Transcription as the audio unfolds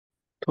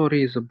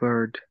Tori is a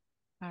bird.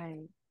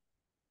 Right.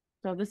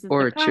 So this is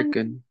Or the a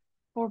chicken.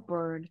 or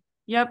bird.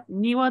 Yep,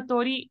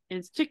 niwatori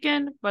is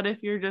chicken, but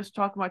if you're just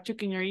talking about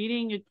chicken you're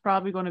eating, it's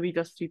probably going to be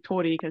just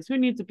tori because who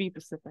needs to be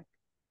specific?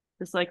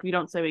 Just like we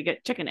don't say we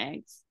get chicken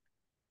eggs.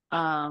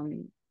 But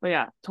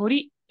yeah,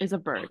 tori is a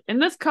bird. In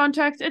this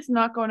context, it's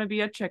not going to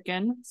be a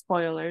chicken.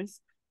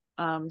 Spoilers.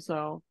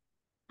 So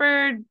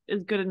bird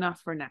is good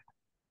enough for now.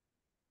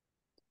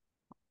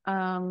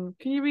 Can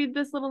you read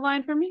this little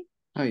line for me?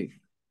 はい。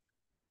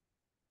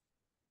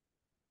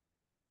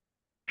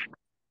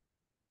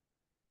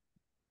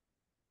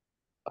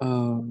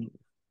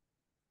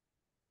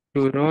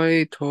黒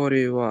い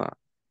鳥は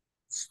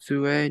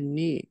杖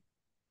に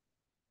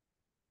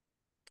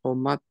止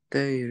まっ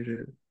てい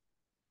る。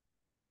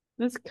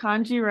This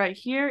kanji right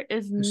here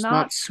is It's not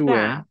not sue.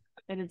 staff,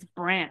 it is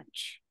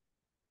branch.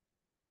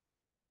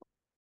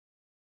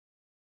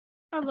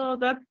 Hello,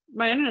 that's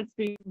my internet's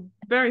being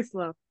very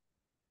slow.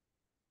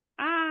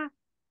 Ah,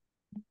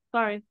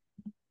 sorry.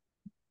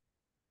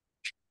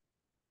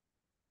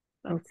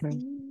 That's Okay.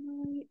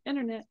 my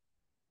internet.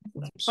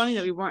 It's funny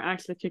that we weren't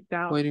actually kicked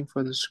out. Waiting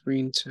for the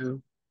screen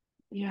to.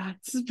 Yeah,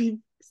 it's just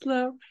being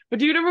slow. But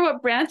do you remember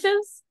what branch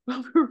is?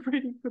 While we were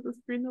waiting for the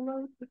screen to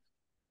load. What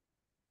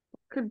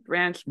could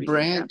branch be?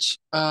 Branch.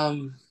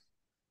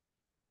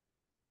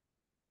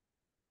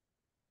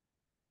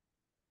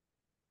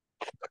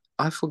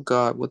 I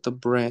forgot what the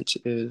branch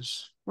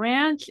is.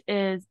 Branch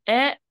is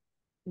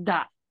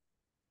eda.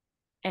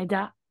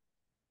 Eda.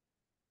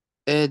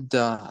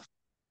 Eda.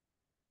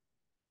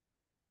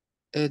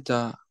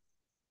 Eda.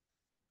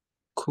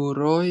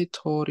 Kuroi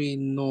tori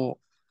no.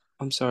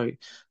 I'm sorry.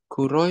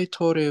 Kuroi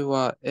tori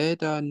wa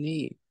eda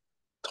ni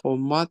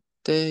tomatte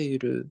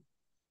iru.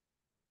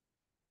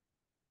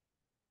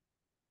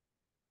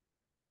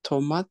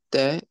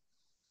 Tomatte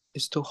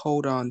is to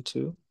hold on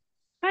to.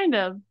 Kind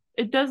of.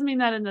 It does mean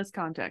that in this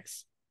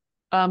context.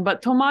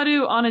 But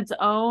tomaru on its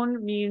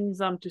own means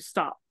to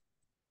stop.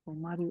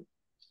 Tomaru.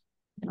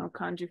 No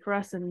kanji for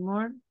us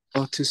anymore.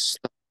 Or to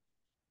stop.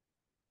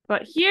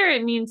 But here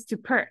it means to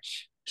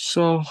perch.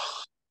 So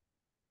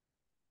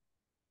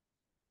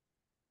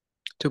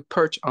to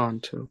perch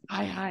onto.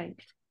 Hi.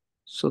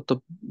 So the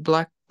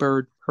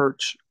blackbird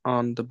perch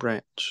on the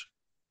branch.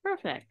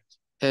 Perfect.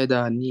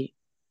 枝に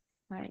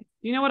Right.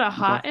 Do you know what a 待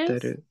ha って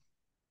is? る.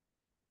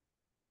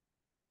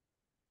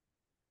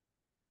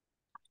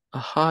 A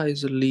ha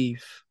is a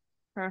leaf.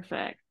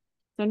 Perfect.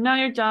 So now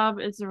your job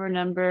is to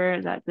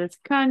remember that this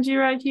kanji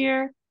right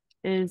here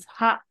is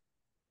ha,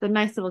 the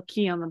nice little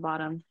key on the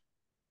bottom.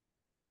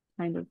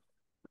 Kind of.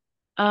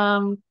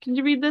 Can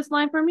you read this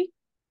line for me?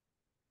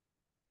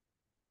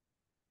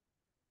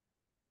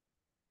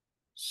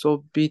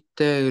 そび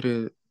て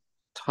る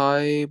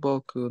大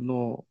木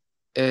の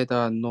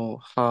枝の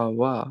葉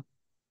は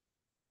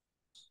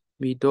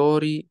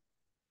緑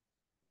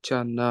じ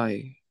ゃな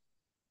い。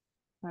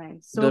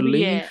Right. The So be it.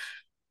 leaf,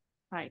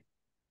 Right.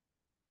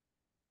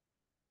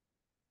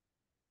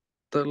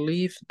 the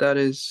leaf that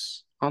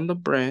is on the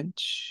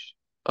branch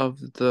of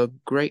the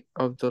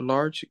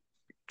large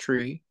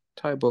tree,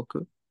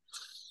 taiboku,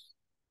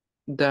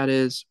 that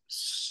is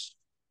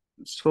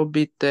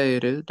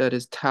sobiteru, that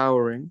is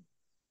towering.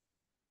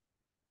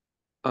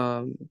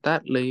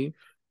 That leaf,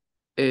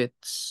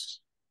 it's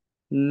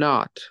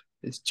not,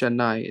 it's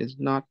janai, it's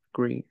not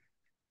green.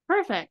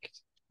 Perfect.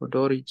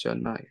 Odori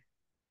janai.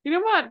 You know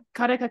what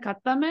kare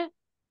kakatta meant?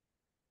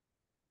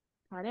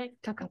 Kare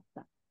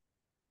kakatta.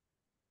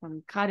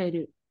 From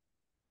kareru.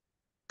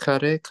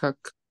 Kare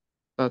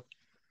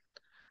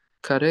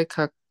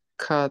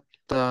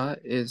kakata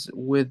is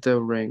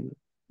withering.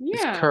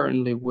 It's Yeah.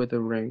 currently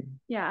withering.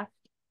 Yeah.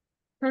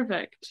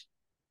 Perfect.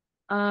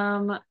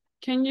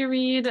 Can you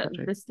read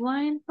Kare. this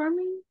line for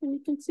me when you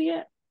can see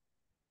it?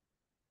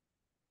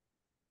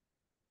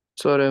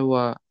 それ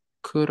は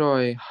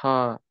黒い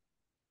歯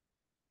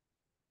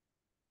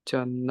じ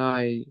ゃ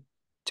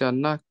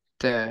なく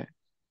て、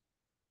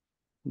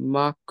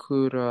真っ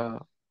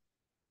黒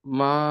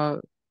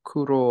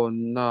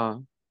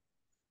な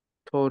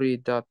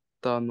鳥だっ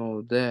た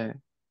ので、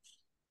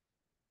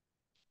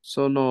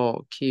そ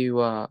の木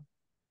は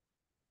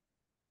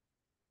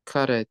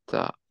枯れ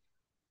た。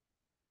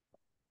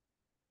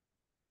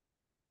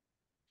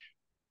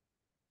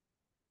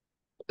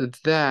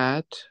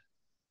That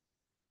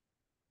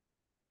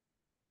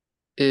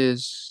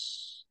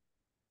is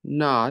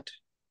not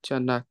じゃ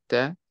なく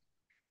て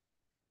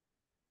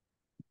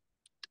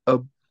a,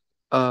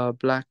 a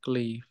black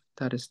leaf.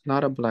 That is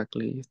not a black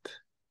leaf.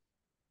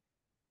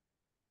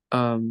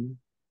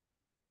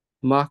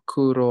 真っ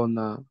黒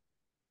な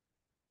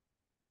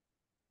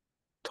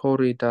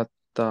鳥だっ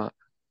た。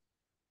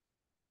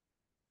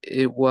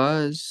It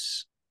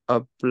was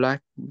a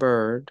black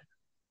bird,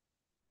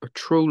 a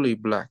truly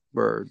black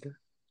bird.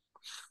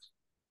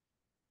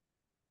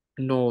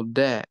 No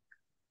de,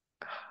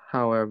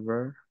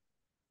 however,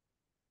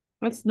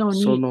 What's no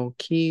そ ni? の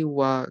木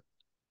は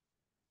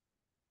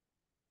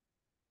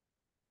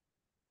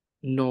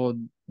no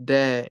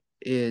de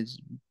is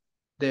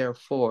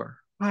therefore.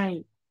 は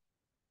い。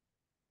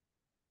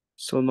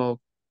その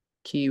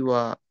木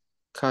は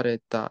枯れ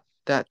た.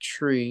 That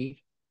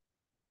tree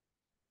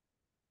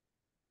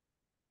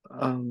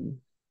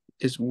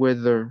is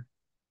withered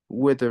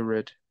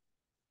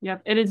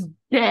Yep, it is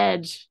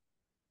dead.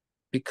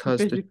 because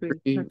the Physically.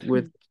 tree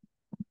with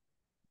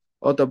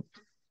oh the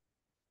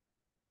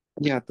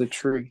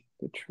tree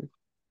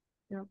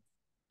Yep.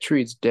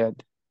 tree's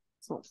dead.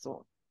 So.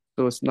 So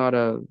it's not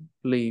a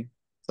leaf,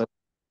 but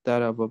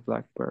that of a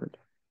blackbird.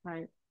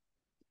 Right.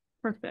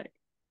 Perfect.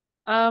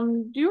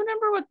 Do you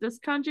remember what this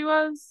kanji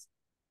was?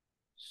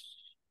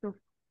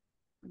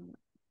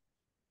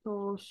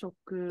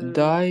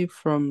 Die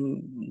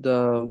from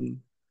the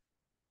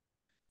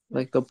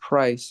like the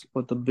price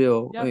of the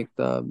bill, Yep, like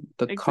the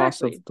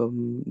cost of exactly. the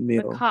The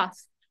meal.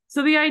 cost.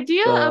 So the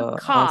idea of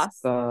The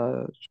cost,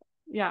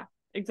 yeah,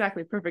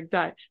 exactly. Perfect.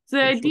 Die. So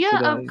the idea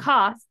of shokudai.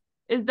 cost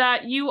is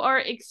that you are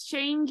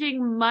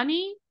exchanging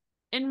money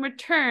in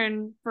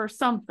return for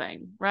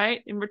something,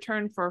 right? In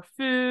return for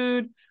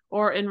food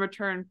or in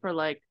return for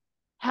like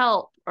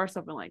help or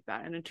something like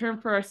that, in return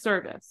for a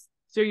service.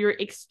 So you're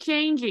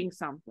exchanging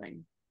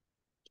something.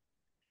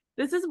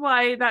 This is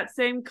why that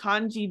same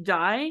kanji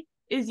dai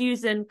is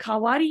used in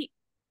kawari,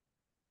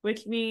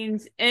 which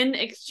means in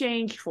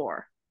exchange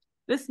for.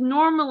 This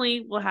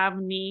normally will have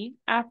ni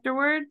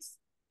afterwards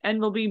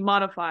and will be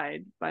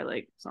modified by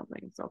like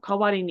something. So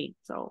kawari ni.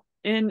 So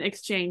in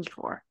exchange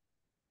for.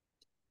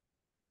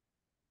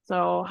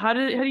 So how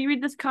do you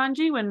read this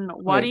kanji when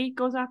wari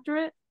goes after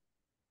it?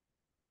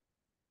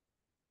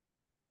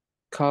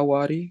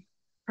 Kawari.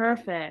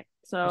 Perfect.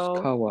 It's So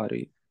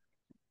kawari.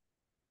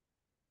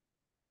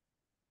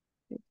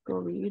 let's go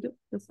read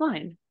this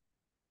line.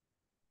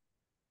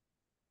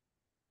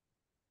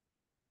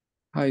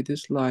 Hi,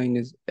 this line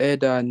is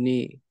eda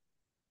ni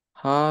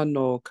ha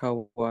no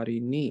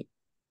kawari ni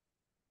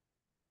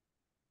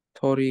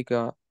tori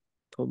ga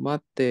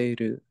tomatte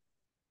iru.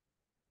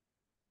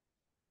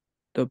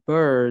 The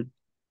bird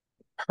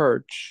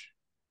perch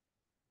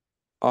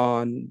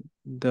on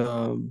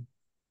the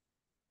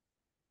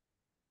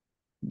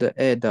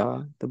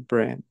eda, the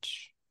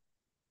branch.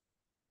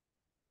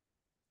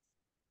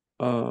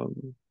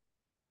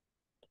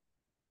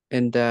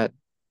 And that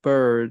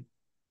bird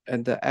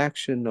and the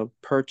action of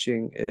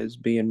perching is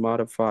being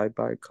modified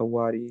by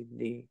kawari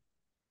ni.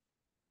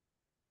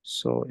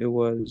 So it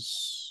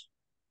was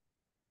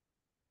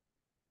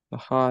the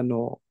ha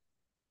no.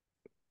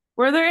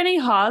 Were there any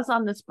ha's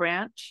on this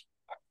branch?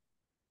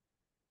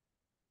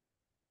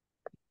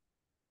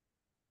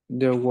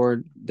 There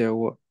were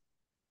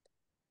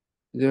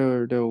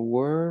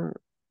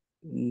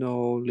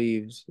no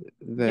leaves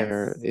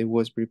there. Yes. It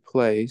was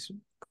replaced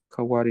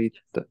kawari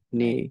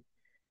ni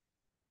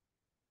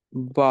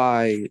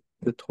by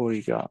the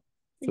toriga.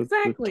 So the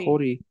Exactly.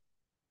 tori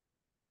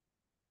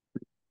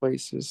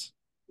places.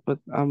 But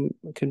I'm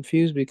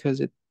confused because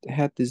it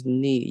had this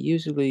ni.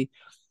 Usually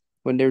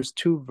when there's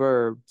two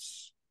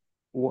verbs,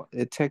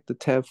 it take the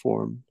tab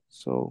form.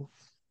 So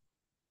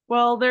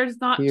Well, there's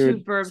not here two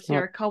it's verbs not.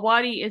 here.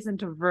 Kawari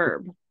isn't a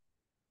verb.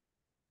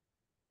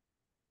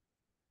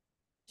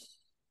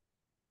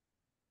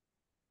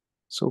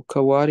 So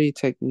kawari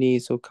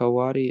technique. So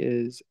kawari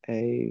is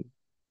a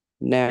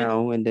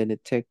noun, and then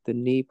it take the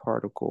ni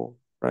particle,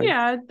 right?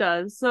 Yeah, it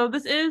does. So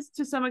this is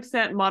to some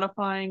extent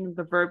modifying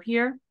the verb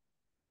here,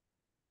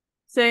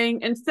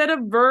 saying instead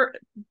of verb,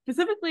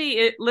 specifically,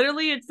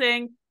 it's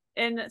saying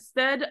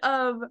instead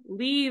of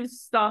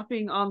leaves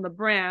stopping on the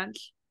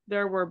branch,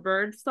 there were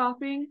birds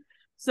stopping.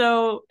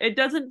 So it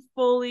doesn't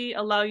fully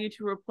allow you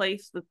to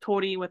replace the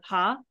tori with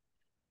ha.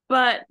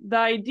 But the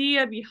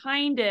idea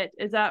behind it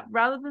is that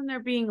rather than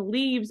there being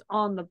leaves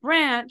on the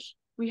branch,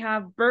 we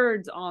have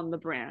birds on the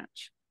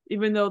branch,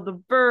 even though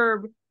the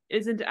verb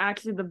isn't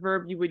actually the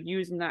verb you would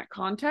use in that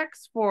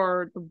context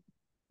for the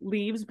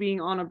leaves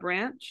being on a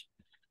branch.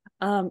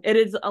 It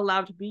is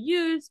allowed to be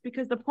used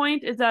because the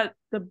point is that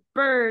the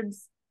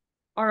birds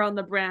are on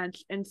the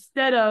branch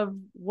instead of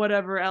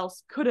whatever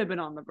else could have been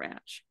on the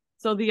branch.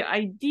 So the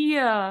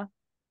idea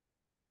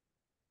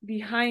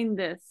behind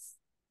this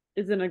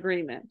is an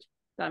agreement.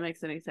 That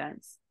makes any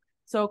sense.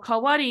 So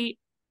kawari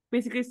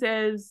basically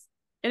says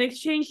in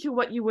exchange to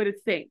what you would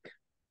think.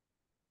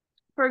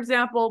 For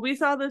example, we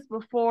saw this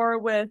before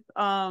with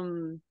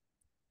saifu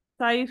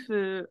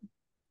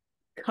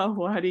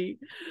kawari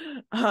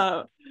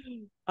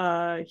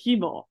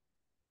himo.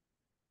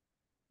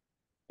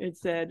 It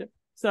said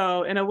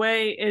so in a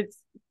way it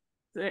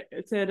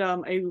said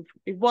a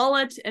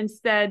wallet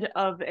instead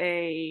of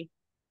a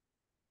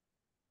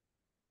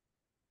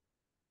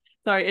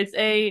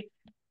sorry,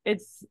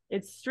 it's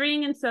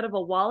string instead of a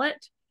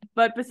wallet,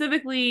 but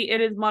specifically it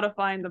is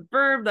modifying the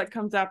verb that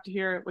comes after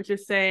here, which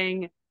is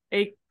saying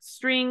a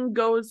string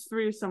goes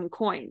through some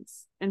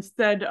coins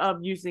instead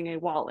of using a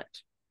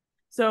wallet.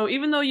 So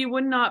even though you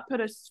would not put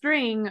a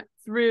string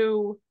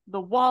through the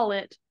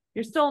wallet,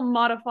 you're still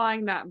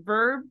modifying that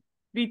verb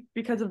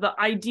because of the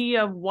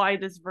idea of why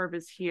this verb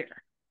is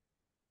here.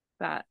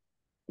 That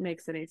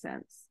makes any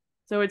sense.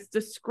 So it's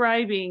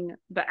describing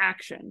the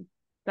action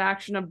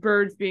of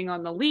birds being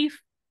on the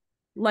leaf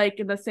like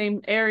in the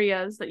same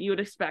areas that you would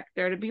expect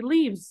there to be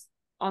leaves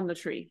on the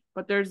tree,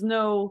 but there's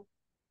no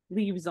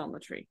leaves on the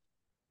tree.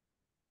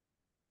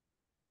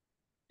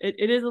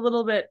 It is a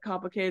little bit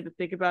complicated to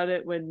think about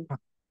it when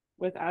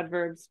with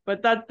adverbs,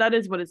 but that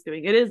is what it's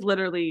doing. It is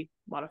literally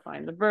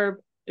modifying the verb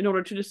in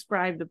order to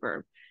describe the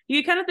verb.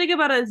 You kind of think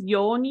about it as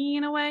yoni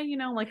in a way,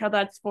 like how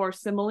that's for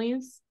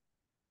similes.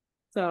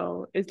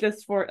 So it's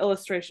just for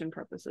illustration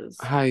purposes.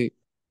 はい。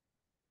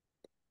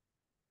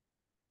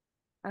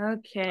は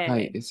い。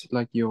 Okay. It's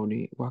like よう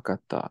にわか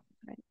った。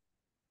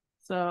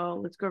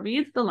So let's go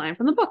read the line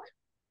from the book.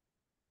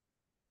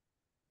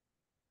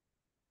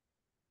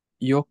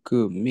 よ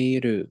く見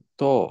る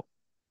と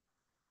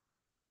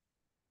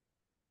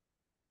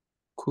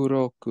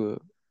黒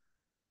く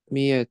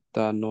見え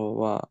たの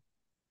は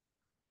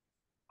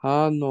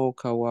歯の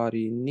代わ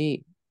り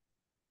に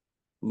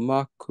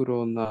真っ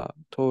黒な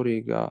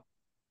鳥が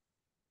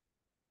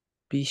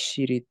びっ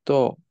しり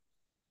と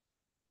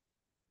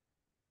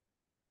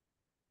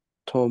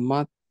止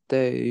まっ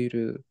てい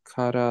る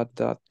から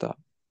だった。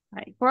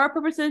Right. For our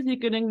purposes, you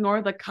can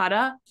ignore the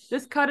kata.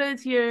 This kata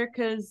is here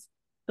because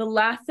the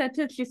last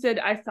sentence she said,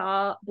 I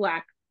saw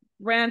black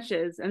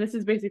branches. And this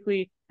is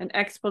basically an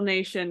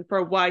explanation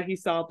for why he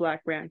saw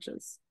black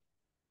branches.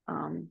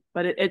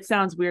 But it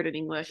sounds weird in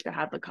English to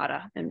have the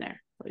kata in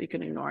there, so you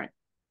can ignore it.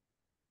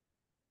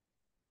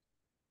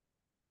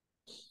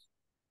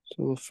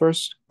 So the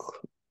first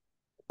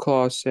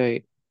clause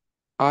say,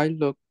 I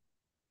look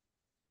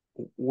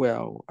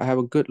well. I have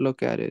a good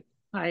look at it.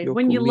 Right.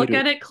 When よく you 見 look る。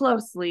 at it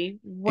closely,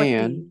 what do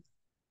And you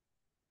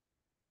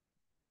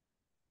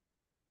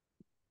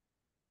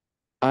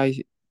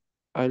I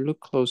I look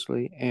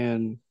closely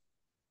and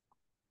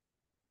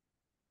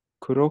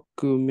黒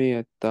く見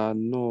えた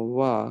の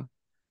は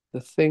the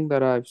thing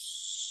that I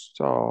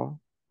saw,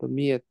 the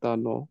見えた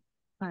の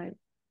right.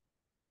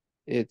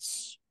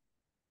 it's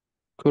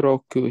黒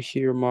く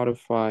here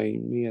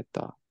modifying 見え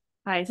た.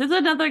 Hi, so this is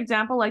another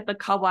example like the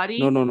kawari.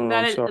 No,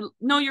 That I'm is, sorry.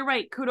 no, you're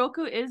right.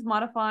 Kuroku is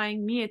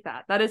modifying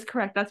mieta. That is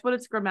correct. That's what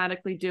it's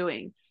grammatically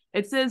doing.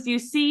 It says you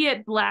see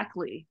it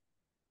blackly.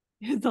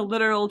 It's a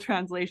literal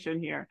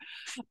translation here.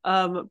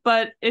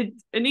 But in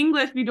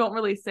English we don't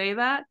really say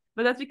that,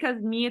 but that's because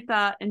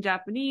mieta in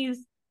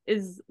Japanese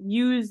is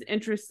used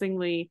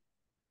interestingly.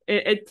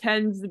 It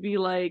tends to be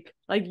like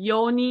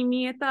yoni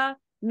mieta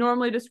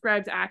normally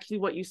describes actually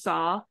what you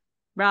saw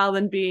rather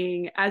than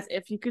being as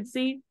if you could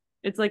see.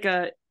 It's like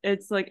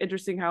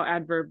interesting how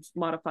adverbs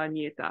modify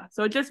mieta.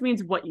 So it just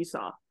means what you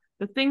saw.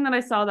 The thing that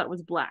I saw that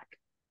was black.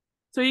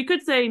 So you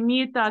could say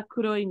mieta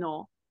kuroi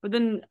no, but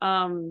then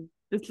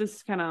this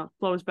just kind of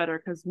flows better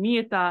because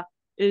mieta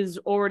is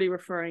already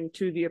referring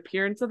to the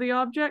appearance of the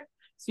object.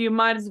 So you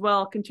might as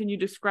well continue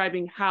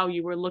describing how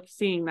you were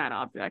seeing that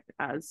object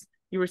as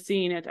you were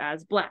seeing it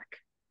as black.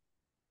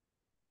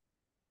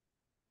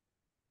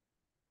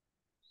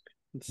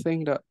 The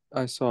thing that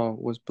I saw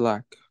was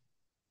black.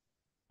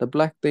 The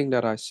black thing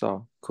that I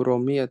saw, 黒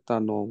見えた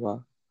の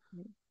は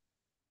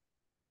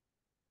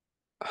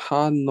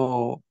歯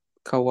の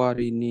代わ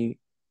りに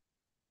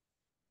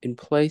in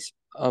place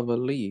of a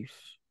leaf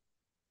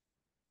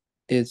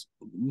is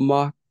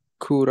真っ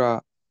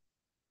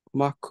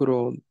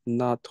黒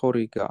な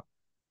鳥が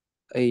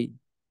a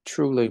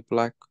truly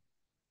black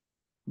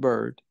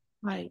bird.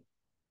 Right.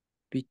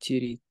 びっち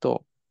り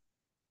と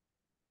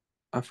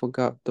I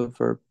forgot the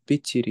verb び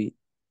っちり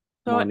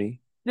So Money.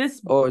 this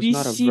Oh, it's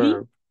not a bishiri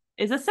verb.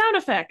 is a sound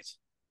effect.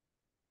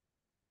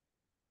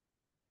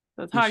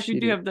 That's hard. You do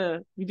びっしり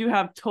have you do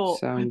have to with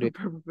the sounded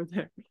verb over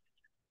there.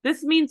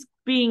 This means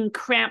being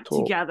cramped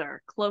と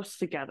together, close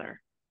together.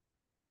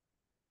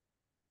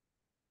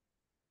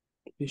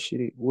 びっし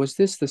り Was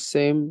this the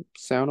same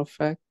sound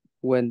effect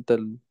when the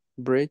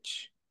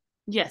bridge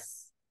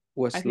Yes, I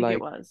was think it like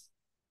was.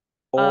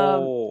 Um,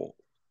 oh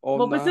well,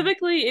 hola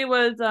specifically, it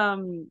was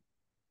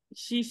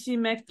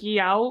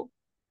shishimekiao,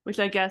 which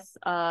I guess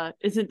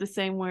isn't the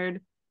same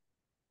word,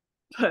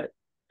 but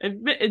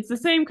it's the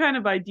same kind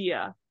of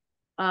idea.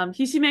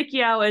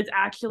 Hishimekiao is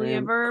actually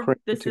a verb. crammed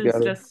This is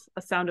together? just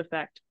a sound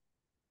effect.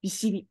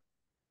 Bishiri,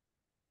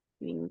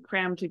 being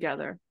crammed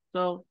together.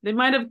 So they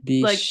might have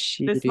びっ like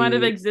し this might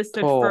have り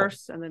existed と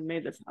first and then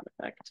made the sound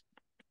effect.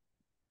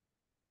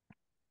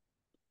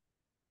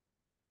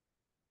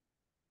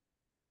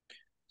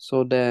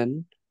 So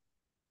then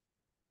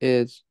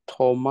it's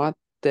止まっ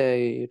て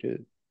い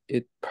る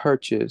it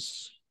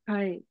purchase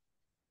Right.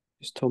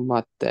 is 止ま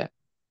って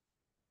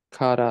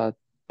から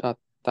だっ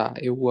た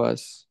it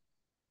was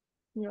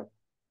Yep.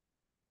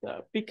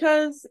 So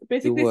because it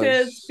basically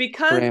says was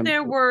because crammed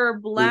there were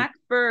it black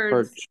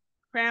birds purchased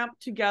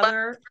cramped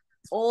together,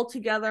 all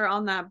together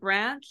on that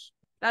branch,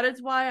 that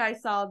is why I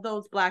saw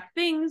those black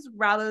things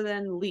rather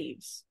than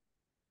leaves.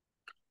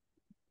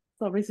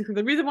 So basically,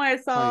 the reason why I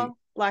saw はい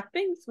black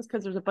things was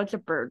because there's a bunch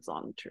of birds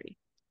on the tree.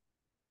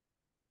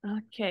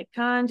 Okay,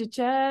 kanji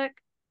check.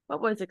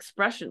 What was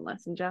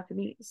expressionless in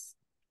Japanese?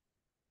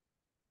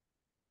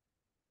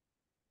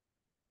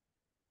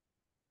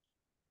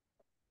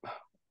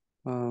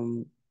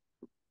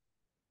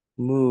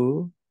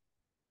 mu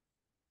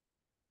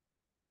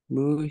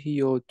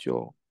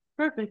무효조.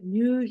 Perfect.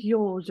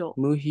 무효조.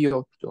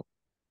 무효조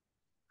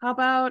How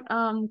about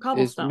is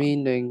cobblestone?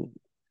 meaning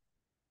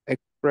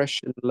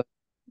expressionless.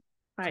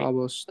 Right.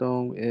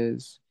 Cobblestone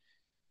is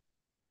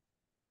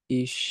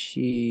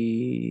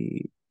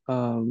ishi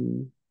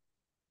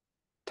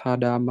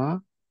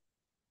tadama.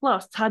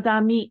 Close.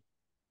 Tadami.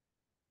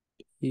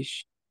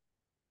 Ishi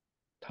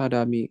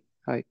tadami.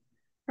 Hi.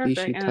 Perfect.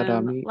 Ishi And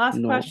tadami last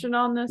no question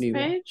on this niwa.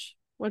 page.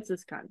 What's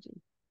this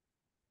kanji?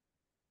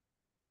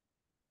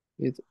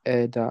 It's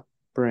Eda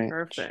branch.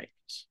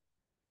 Perfect.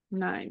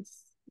 Nice.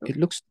 It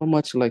looks so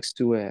much like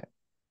Sue.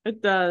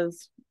 It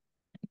does.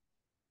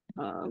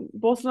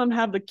 Both of them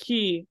have the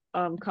key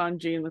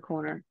kanji in the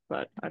corner,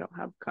 but I don't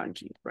have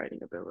kanji writing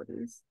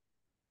abilities.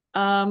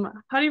 How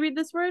do you read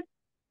this word?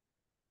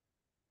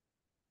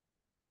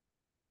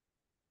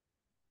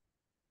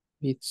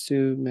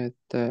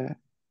 Mitsumete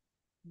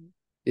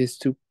is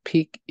to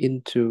peek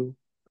into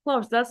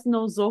Close. That's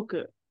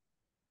nozoku.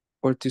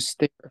 or to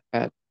stare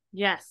at.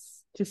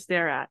 Yes, to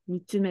stare at.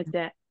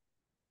 Mitsumete.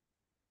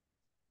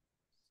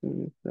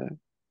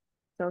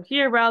 So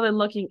here, rather than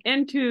looking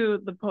into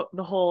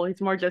the hole, he's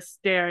more just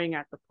staring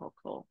at the poke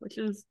hole, which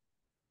is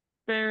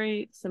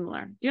very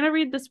similar. Do you want to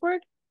read this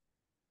word?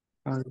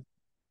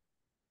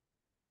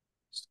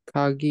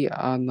 Kagi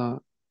ana.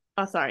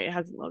 Oh, sorry, it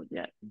hasn't loaded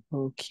yet.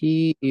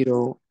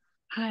 Kiiro.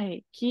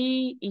 Hi,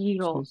 ki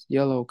iro. It's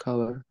yellow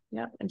color.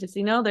 Yep, and just so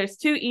you know, there's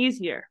two e's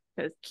here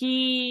because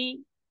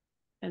ki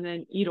and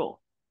then iro.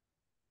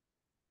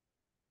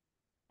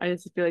 I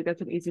just feel like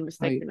that's an easy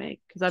mistake to make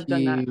because I've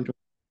done that. Kiiro.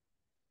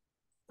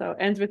 So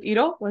ends with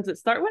iro. What does it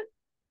start with?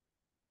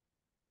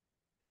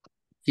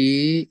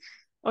 Ki.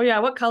 Oh yeah,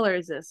 what color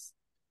is this?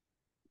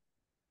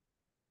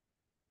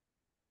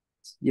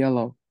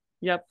 Yellow.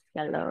 Yep,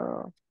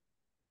 yellow.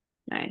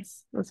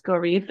 Nice. Let's go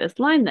read this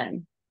line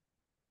then.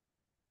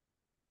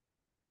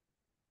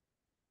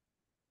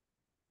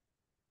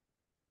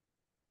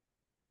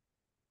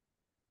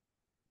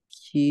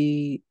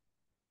 Ki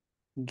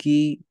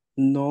gi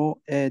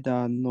no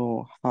eda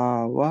no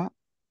ha wa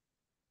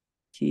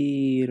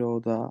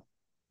kiiro da.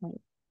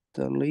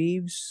 The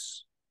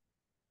leaves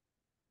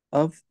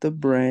of the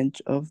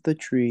branch of the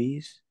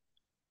trees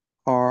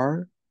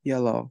are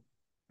yellow.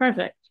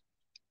 Perfect.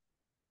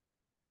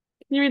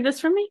 Can you read this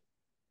for me?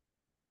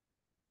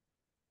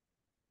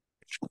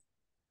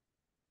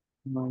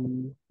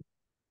 Um,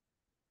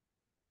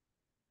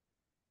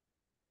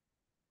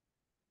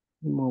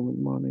 moment,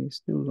 Money is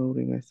still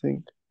loading, I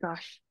think.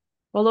 Gosh.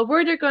 Well, the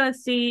word you're going to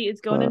see is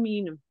going to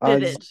mean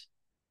vivid.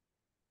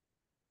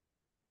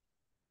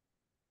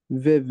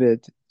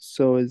 Vivid.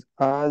 So is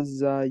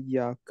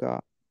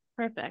azayaka.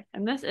 Perfect.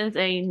 And this is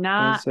a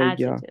na Azayaka.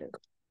 adjective.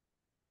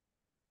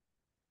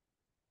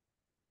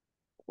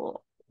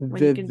 Cool. When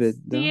you can Vivid.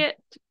 see No? it,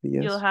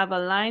 Yes. you'll have a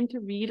line to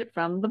read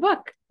from the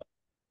book.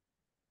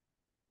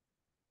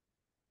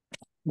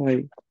 は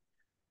い。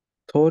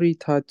鳥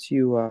た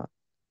ちは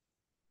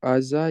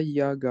鮮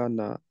やか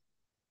な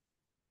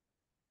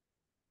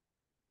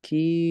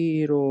黄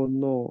色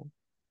の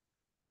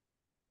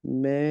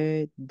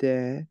目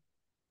で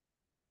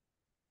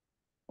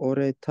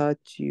俺た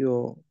ち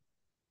を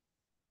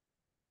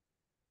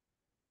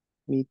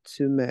見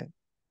つめ、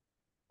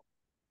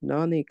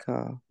何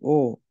か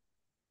を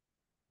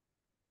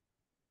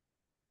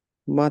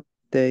待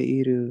って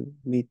いる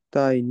み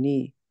たい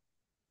に、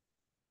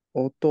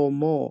音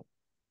も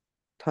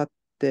立っ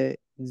て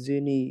ず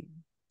に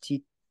じ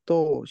っ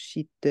と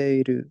して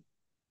いる。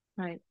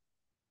Right.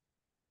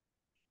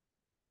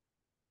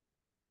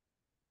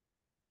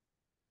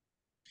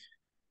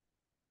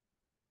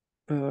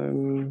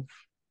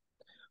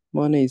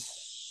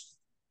 Money's,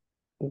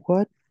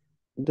 what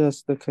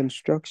does the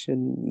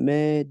construction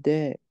me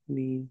de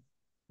mean?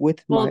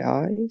 With my Well,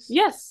 eyes?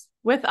 yes,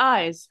 with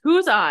eyes.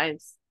 Whose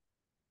eyes?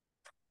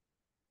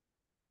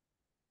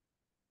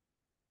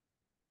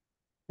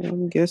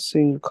 I'm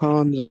guessing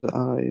Khan's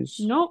eyes.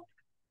 Nope.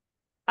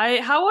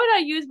 How would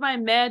I use my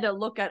me to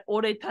look at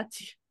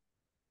oretachi?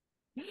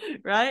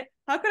 Right?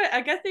 How could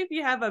I guess if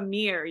you have a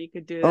mirror, you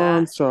could do Oh,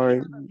 I'm that.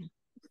 sorry.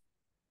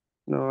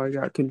 No, I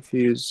got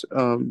confused.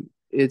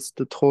 It's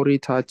the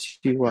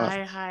Toritachi wa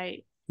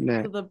Hi.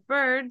 me. So the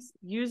birds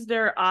use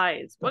their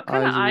eyes. The What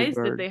kind of eyes of the eyes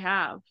did bird. they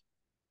have?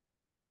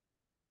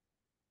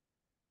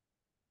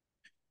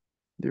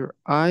 Their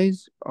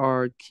eyes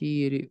are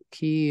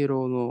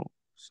kiro no,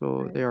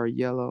 so Right. they are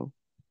yellow.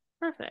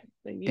 Perfect.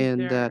 They use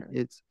And that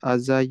their it's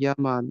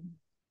azayaman.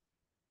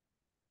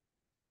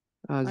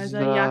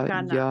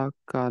 azayakana.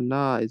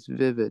 Azayakana is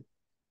vivid.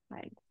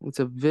 Right. It's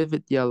a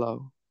vivid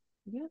yellow.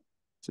 Yeah.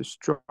 It's a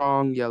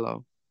strong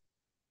yellow.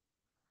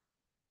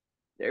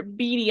 Their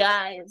beady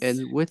eyes.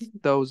 And with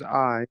those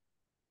eyes,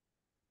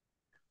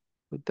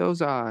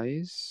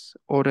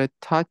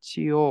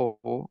 oretachi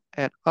o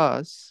at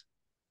us,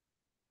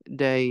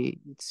 they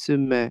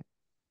mitsume,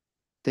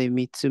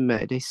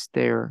 they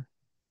stare.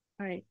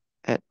 Right.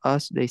 At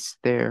us, they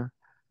stare.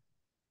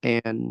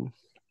 And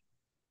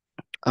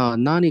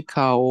何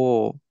か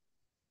を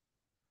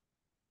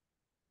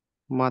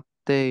待っ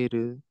てい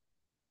る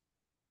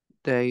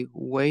they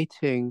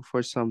waiting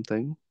for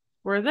something?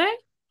 Were they?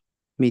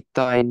 み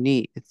たい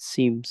に it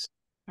seems.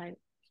 Right.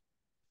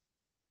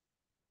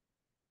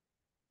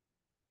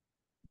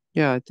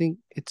 Yeah, I think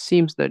it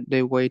seems that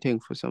they're waiting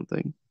for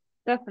something.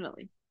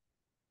 Definitely.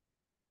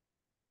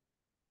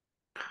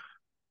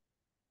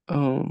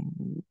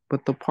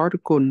 But the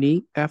particle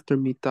ni after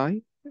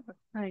mitai,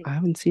 Right. I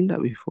haven't seen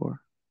that before.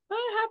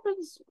 That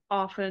happens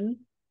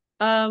often.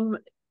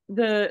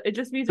 It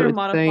just means So you're it's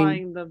saying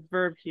modifying the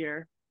verb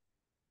here.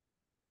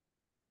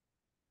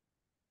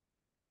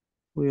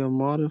 we are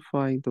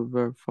modifying the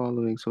verb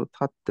following. So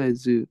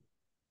tattezu.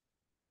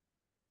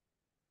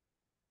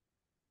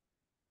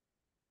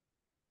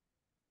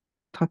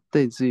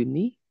 Tattezu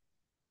ni?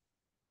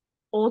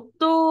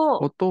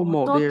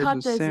 Otomo, there's a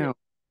Ototatezu. sound.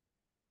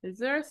 Is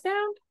there a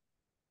sound?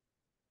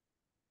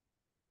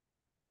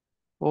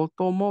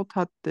 Otomo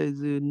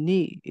tattezu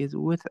ni is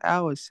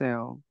without a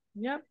sound.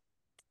 Yep.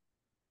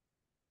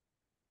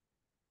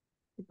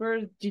 The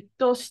verb jitto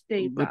But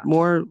shiteita.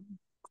 more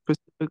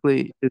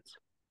specifically, it's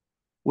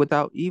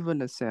without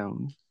even a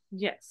sound.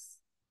 Yes.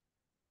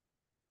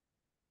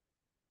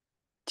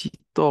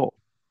 Jitto,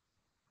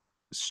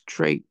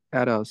 straight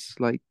at us,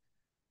 like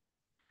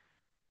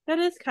That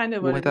is kind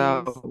of what it means.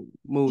 without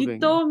moving.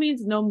 Jitto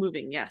means no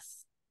moving,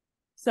 yes.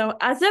 So,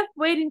 as if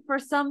waiting for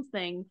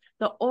something,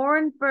 the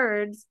orange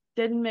birds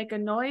didn't make a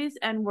noise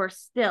and were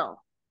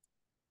still.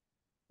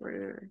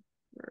 We're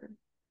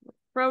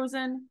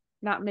frozen,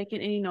 not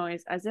making any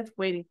noise, as if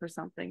waiting for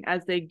something,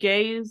 as they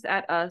gazed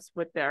at us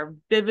with their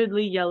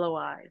vividly yellow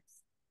eyes.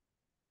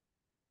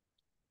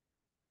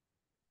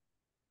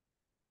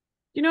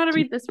 Do you know how to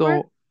read this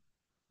word?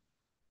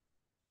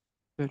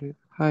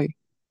 はい。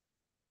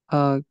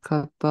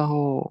片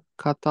方。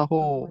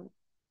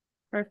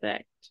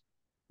Perfect.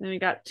 Then we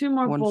got two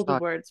more One bolded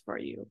side. words for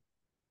you.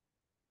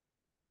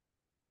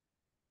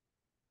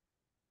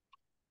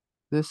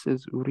 This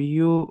is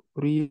Ryokawa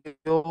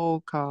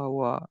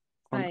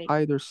on Hi.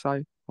 either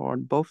side or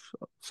on both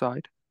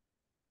side.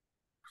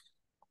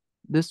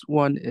 This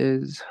one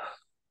is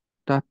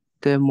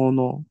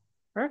tatemono.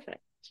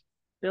 Perfect.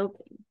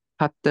 Building.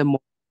 Tatemono.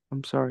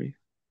 I'm sorry.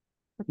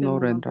 No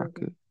Tatemono rendaku.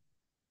 building.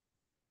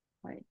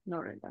 Right. No,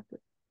 right. That's it.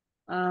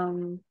 How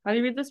do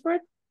you read this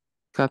word?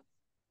 Kat,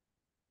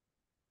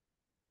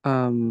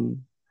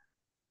 um,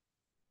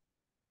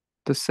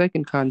 the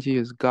second kanji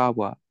is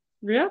gawa.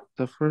 Yeah.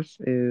 The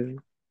first is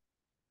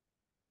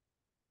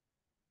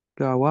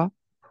gawa,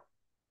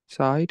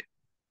 side.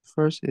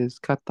 First is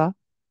kata,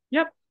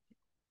 Yep.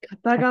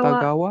 Katagawa.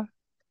 katagawa.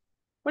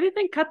 What do you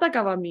think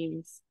katagawa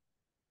means?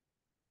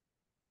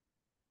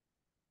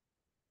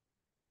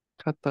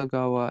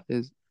 Katagawa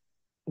is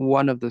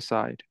one of the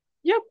side.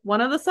 Yep.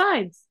 One of the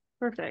sides.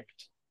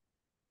 Perfect.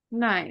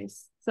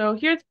 Nice. So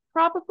here's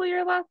probably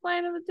your last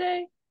line of the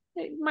day.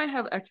 You might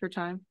have extra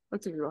time.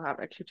 Let's see if we'll have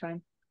extra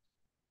time.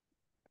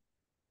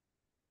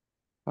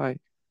 は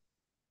い。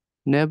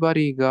粘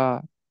り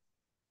が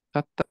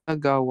片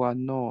側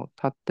の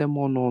建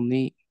物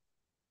に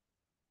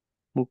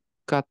向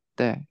かっ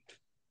て、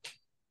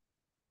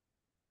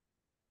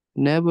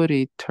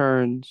Nebody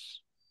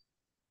turns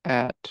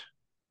at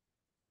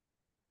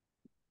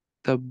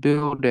the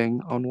building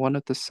on one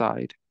of the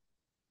side.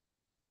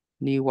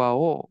 庭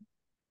を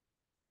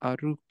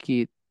歩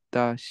き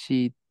出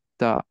し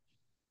た。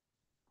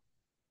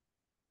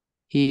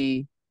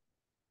He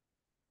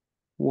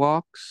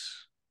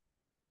walks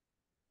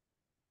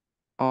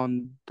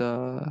on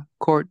the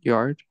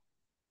courtyard,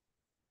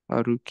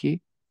 歩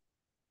き,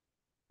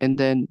 and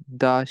then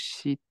出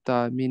し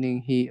た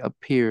meaning he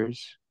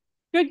appears.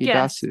 Good He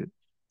guess. dasu.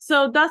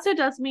 So dasu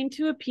does mean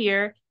to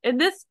appear. In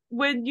this,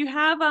 when you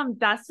have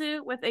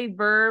dasu with a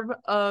verb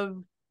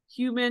of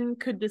human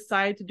could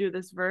decide to do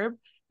this verb,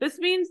 this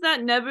means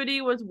that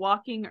Nebody was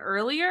walking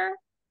earlier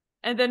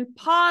and then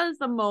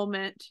paused a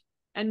moment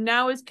and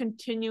now is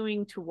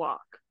continuing to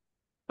walk.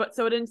 But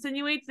so it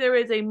insinuates there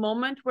is a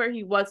moment where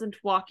he wasn't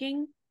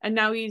walking and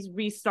now he's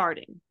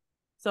restarting.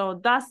 So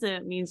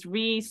dasu means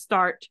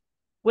restart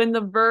when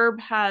the verb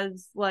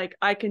has like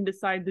I can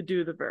decide to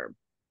do the verb.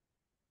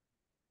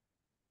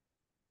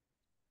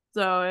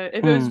 So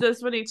if it was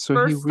just when he So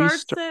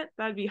first starts it,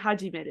 that'd be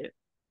hajimeru.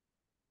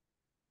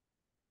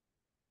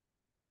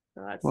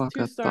 So that's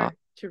to start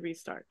to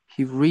restart.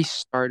 He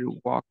restarted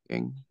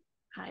walking.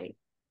 Hi.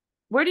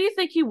 Where do you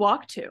think he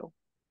walked to?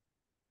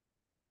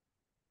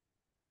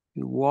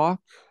 He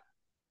walked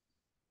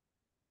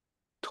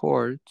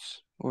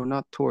towards, or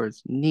not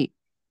towards, ni.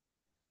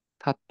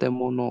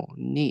 Tatemono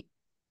ni.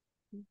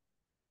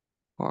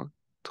 Walked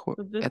So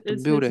this at the is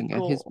his building,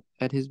 goal.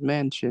 at his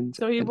mansion.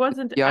 So he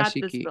wasn't at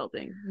this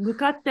building.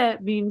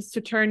 Mukatte means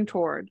to turn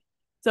toward.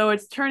 So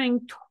it's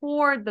turning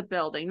toward the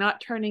building,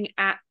 not turning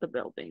at the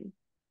building.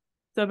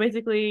 So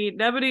basically,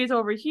 Nebuty's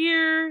over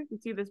here. You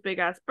see this big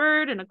ass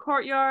bird in a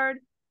courtyard,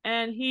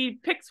 and he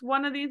picks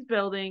one of these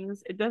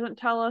buildings. It doesn't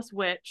tell us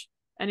which,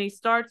 and he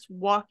starts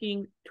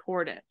walking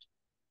toward it.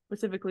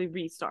 Specifically,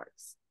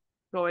 restarts,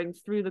 going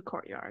through the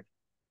courtyard.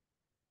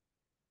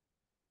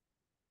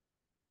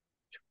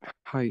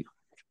 はい。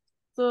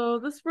So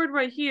this word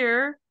right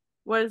here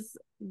was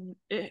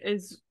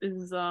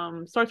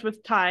starts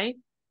with tai.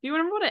 Do you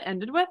remember what it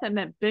ended with? It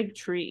meant big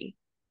tree.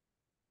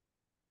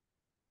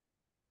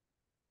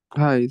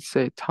 Hi,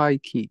 say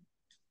Taiki.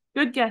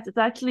 Good guess. It's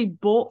actually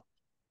boku,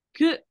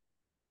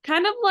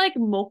 kind of like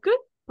moku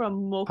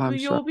from I'm sorry.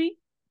 mokuyobi,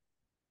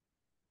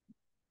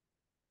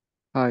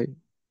 Hi,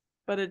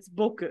 but it's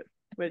boku,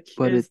 which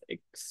but is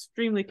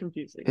extremely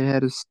confusing. it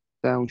had a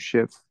sound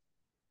shift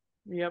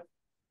Yep.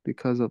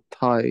 because of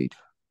tide.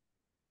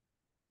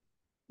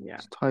 Yeah.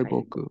 It's Tai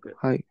Taiboku. boku.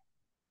 Hi,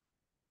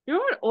 You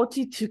know what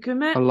ochitsuku a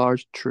meant?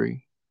 large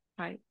tree.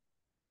 Hi.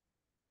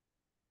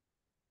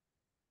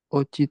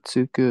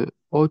 Ochitsuku.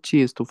 Ochi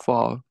is to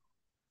fall.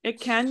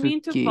 It can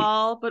mean to Suki.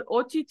 fall, but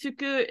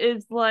ochitsuku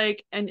is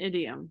like an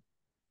idiom.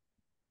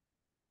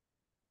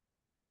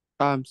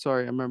 I'm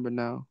sorry, I remember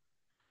now.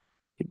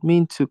 It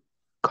means to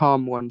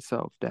calm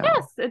oneself down.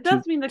 Yes, it To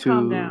does mean to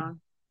calm to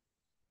down.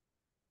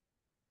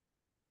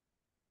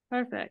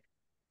 Perfect.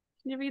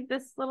 Can you read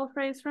this little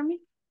phrase for me?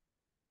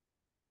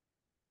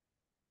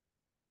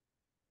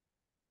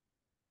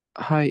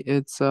 Hi,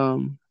 it's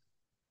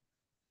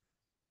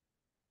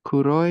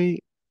kuroi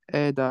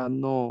eda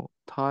no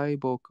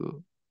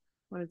taiboku.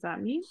 What does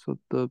that mean? So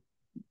the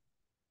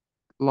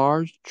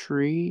large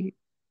tree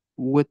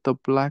with the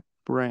black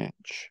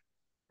branch.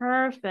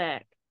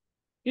 Perfect.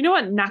 You know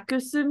what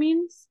nakusu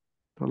means?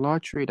 The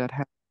large tree that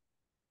has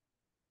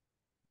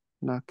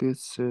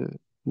nakusu.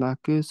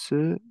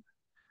 Nakusu.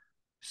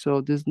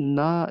 So this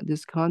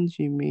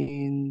kanji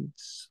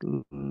means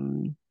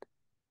doesn't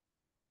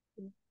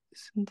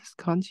this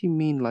kanji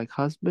mean like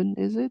husband,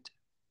 is it?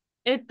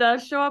 It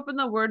does show up in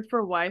the word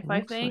for wife, It I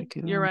looks think.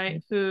 like it You're on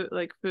right. Fu,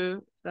 like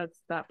fu, that's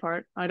that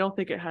part. I don't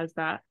think it has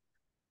that.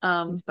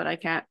 But I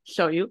can't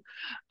show you.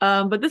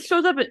 But this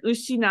shows up at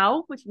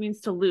ushinao, which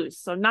means to lose.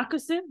 So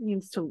nakusu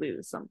means to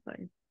lose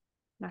something.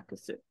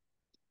 Nakusu.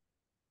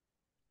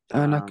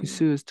 Um,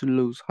 nakusu is to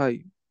lose. Hi.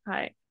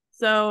 hi.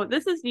 So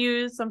this is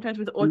used sometimes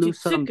with To lose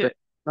ochitsuku. something,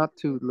 not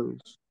to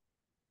lose.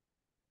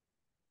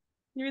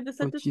 You read the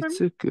sentence for me? 落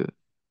ち着く。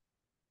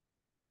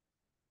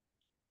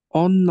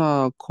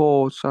女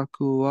公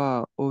爵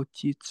は落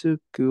ち着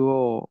く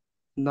を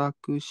な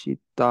くし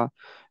た。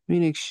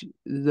Meaning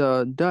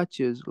the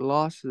Duchess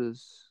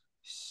loses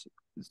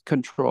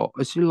control.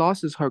 She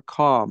loses her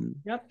calm.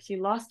 Yep, she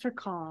lost her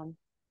calm.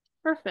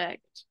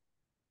 Perfect.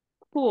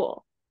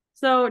 Cool.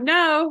 So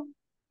now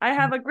I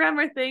have a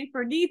grammar thing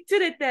for ni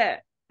tsurete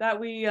that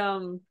we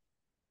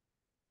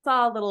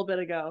saw a little bit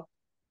ago.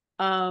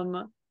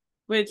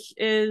 Which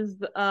is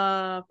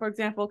for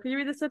example, can you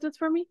read the sentence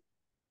for me?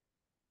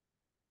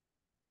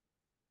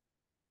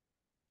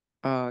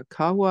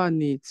 川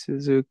に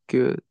続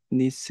く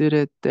につ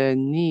れて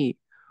に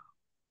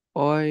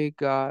老い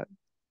が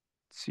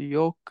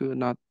強く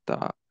なっ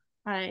た。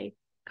はい。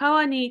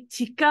川に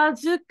近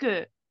づ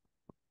く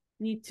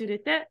につれ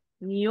て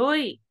匂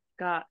い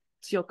が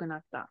強くな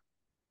った。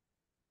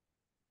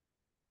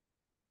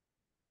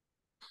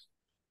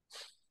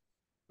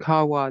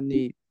川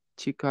に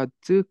近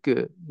づ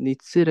くに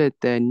つれ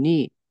て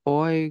に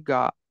老い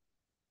が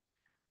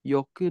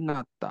良く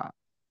なった。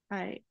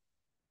はい。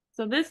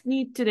So this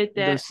につれ The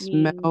て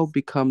smell means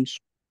becomes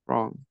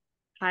strong.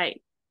 は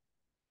い。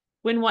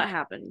When what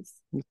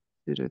happens? に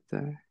つれ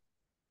て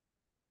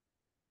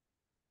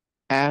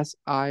As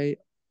I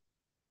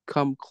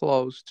come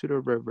close to the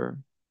river.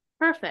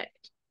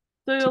 Perfect.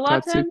 So a lot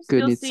of times 近づく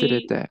you'll につれ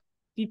see て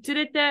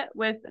ditsurete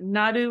with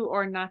naru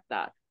or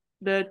nata.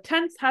 The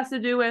tense has to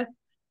do with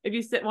if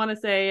you want to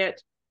say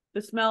it,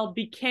 the smell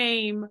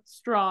became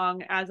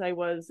strong as I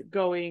was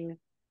going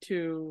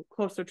to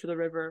closer to the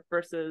river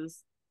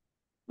versus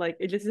like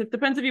it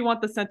depends if you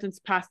want the sentence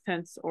past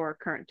tense or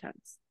current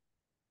tense.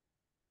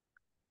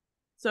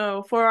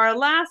 So for our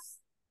last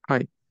は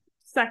い。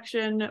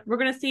section, we're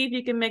going to see if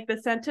you can make the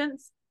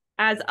sentence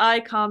as I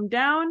calm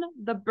down,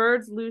 the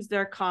birds lose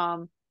their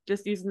calm,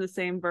 just using the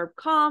same verb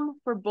calm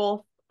for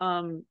both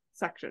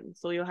sections.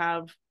 So you'll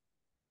have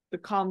the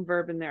calm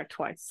verb in there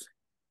twice.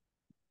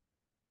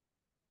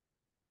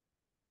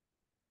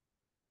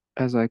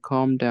 As I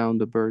calm down,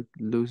 the bird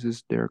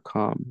loses their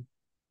calm.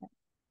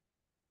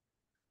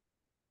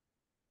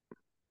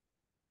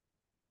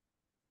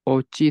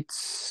 落ち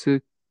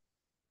着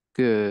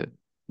く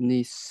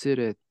につ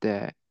れ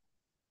て、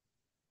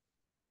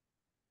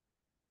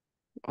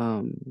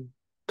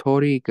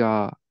鳥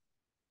が、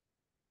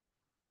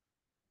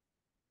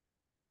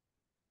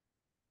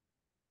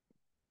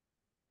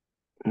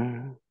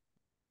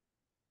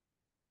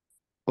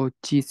落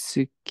ち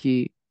着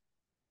き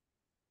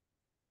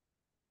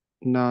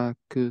な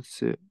く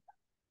す。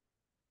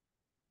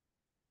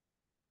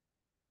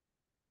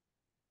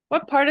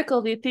What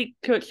particle do you think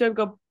should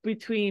go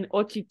between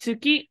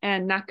ochitsuki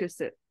and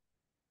nakusu?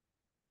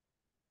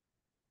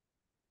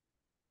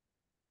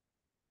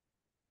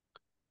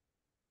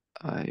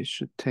 I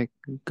should take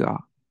ga.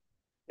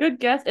 Good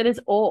guess. It is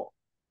o.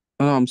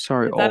 Oh, I'm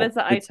sorry. Because that Oh, is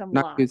the it's item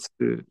lost.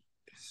 nakusu.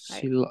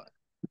 Right.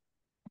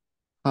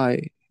 Hi.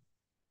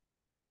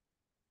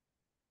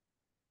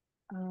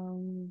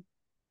 Um,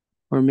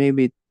 Or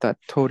maybe that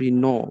tori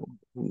no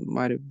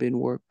might have been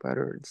worked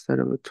better instead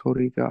of a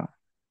tori ga.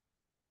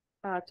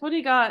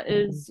 Toriga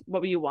is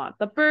what you want.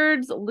 The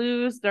birds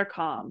lose their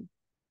calm.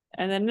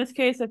 And then in this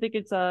case, I think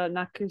it's a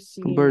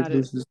nakushi Bird naru.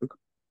 loses the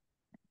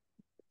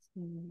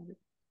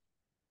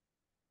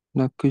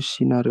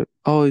nakushi naru.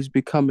 Oh, he's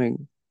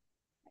becoming.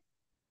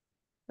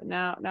 But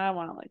now I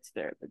want to like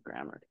stare at the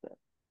grammar.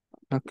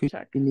 Nakushi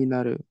Check. ni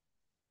naru.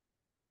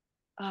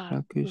 Uh,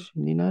 Nakushi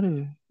ni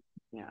naru.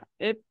 yeah,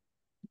 it's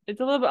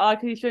a little bit odd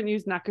because you shouldn't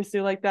use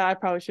nakusu like that. I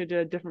probably should do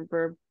a different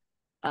verb.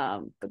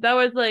 But that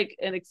was like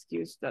an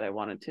excuse that I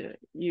wanted to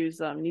use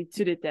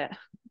nitsurete.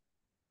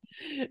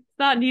 It's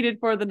not needed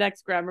for the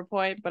next grammar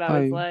point, but I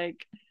was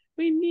like,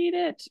 we need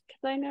it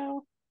because I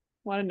know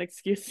want an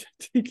excuse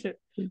to get.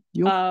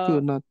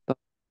 Yoku natta.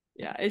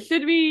 Yeah, it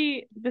should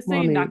be the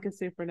same Money,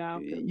 nakasu for now.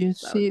 you that was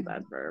see, a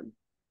bad verb.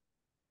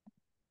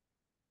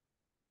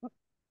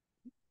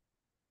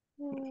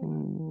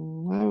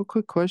 I have a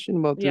quick question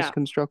about this Yeah.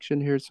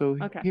 construction here. So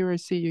Okay. here I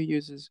see you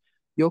uses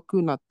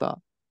yoku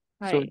natta.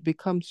 So Right. it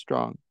becomes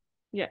strong.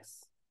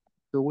 Yes.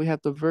 So we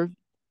have the verb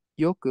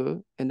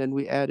yoku and then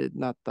we added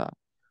natta.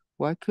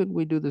 Why couldn't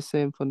we do the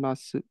same for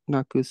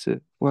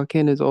nakusu? Why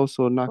can't it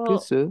also Well,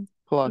 nakusu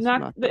plus the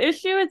natta?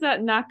 issue is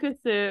that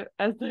nakasu,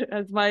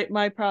 as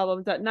my problem,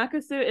 is that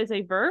nakasu is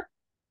a verb,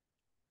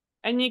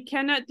 and you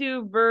cannot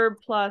do verb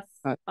plus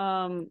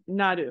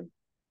naru.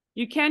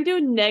 You can do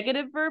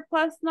negative verb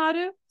plus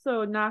naru,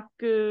 so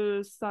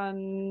naku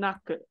san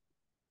naku.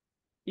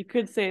 You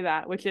could say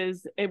that, which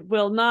is it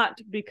will not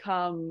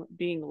become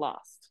being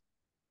lost.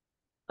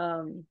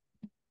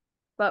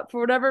 But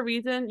for whatever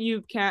reason,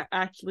 you can't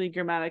actually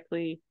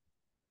grammatically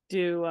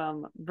do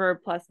verb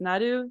plus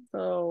naru.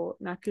 So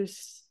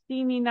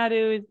nakushini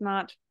naru is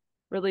not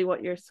really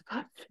what you're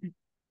supposed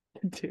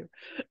to do.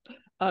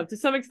 To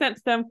some extent,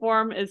 stem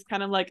form is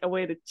kind of like a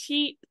way to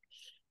cheat,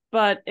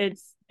 but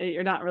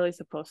you're not really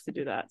supposed to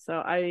do that. So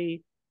I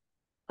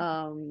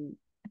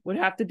would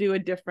have to do a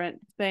different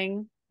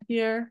thing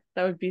here.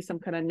 That would be some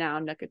kind of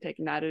noun that could take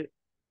naru.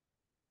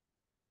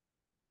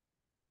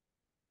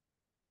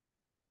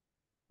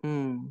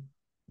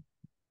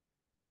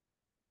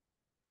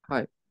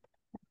 Hi.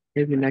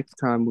 Maybe next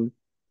time we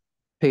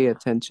pay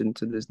attention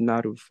to this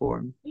naru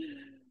form.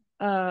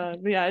 Yeah,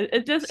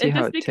 it See how just it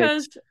takes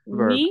because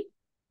verb. ni,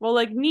 well,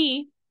 like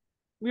ni,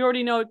 we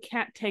already know it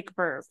can't take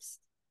verbs.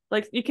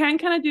 Like you can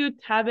kind of do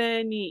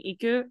tabe ni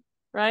iku,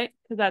 right?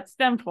 Because that's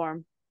stem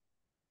form.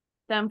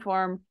 Stem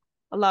form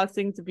allows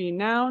things to be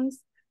nouns.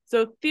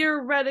 So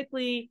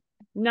theoretically,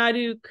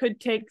 naru could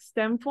take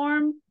stem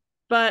form,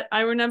 but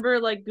I remember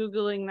like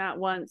Googling that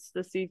once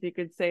to see if you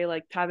could say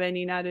like tabe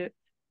ni naru,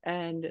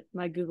 and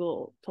my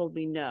Google told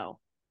me no.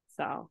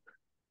 So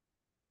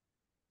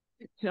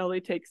it only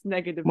takes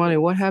negative Money,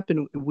 verbs. what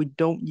happened if we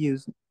don't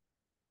use